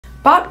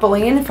Bought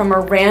bullion from a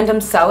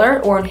random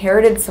seller or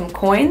inherited some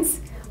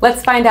coins?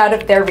 Let's find out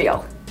if they're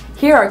real.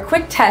 Here are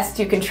quick tests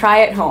you can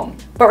try at home.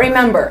 But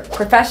remember,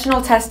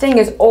 professional testing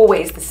is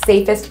always the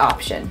safest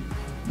option.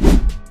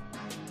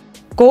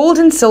 Gold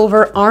and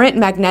silver aren't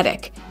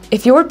magnetic.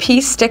 If your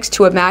piece sticks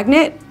to a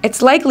magnet,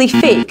 it's likely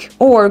fake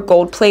or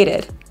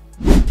gold-plated.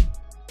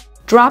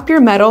 Drop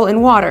your metal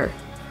in water.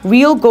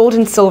 Real gold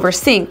and silver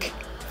sink.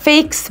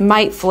 Fakes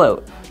might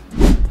float.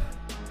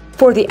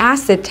 For the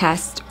acid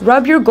test,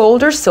 rub your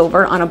gold or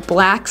silver on a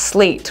black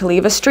slate to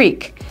leave a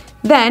streak.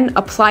 Then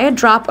apply a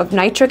drop of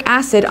nitric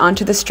acid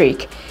onto the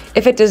streak.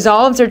 If it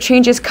dissolves or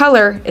changes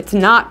color, it's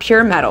not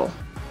pure metal.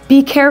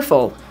 Be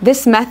careful,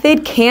 this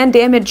method can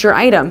damage your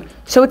item,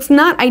 so it's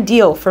not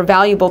ideal for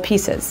valuable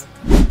pieces.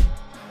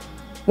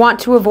 Want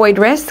to avoid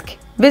risk?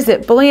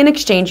 Visit Bullion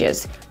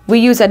Exchanges. We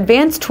use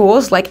advanced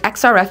tools like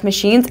XRF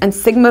Machines and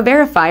Sigma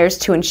Verifiers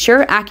to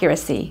ensure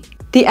accuracy.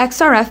 The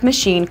XRF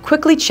machine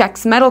quickly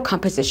checks metal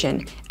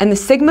composition, and the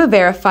Sigma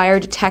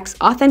Verifier detects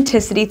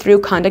authenticity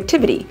through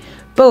conductivity,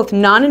 both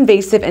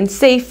non-invasive and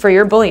safe for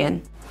your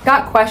bullion.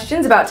 Got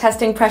questions about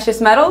testing precious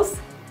metals?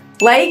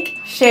 Like,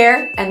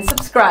 share, and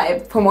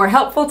subscribe for more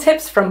helpful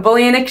tips from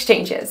Bullion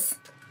Exchanges.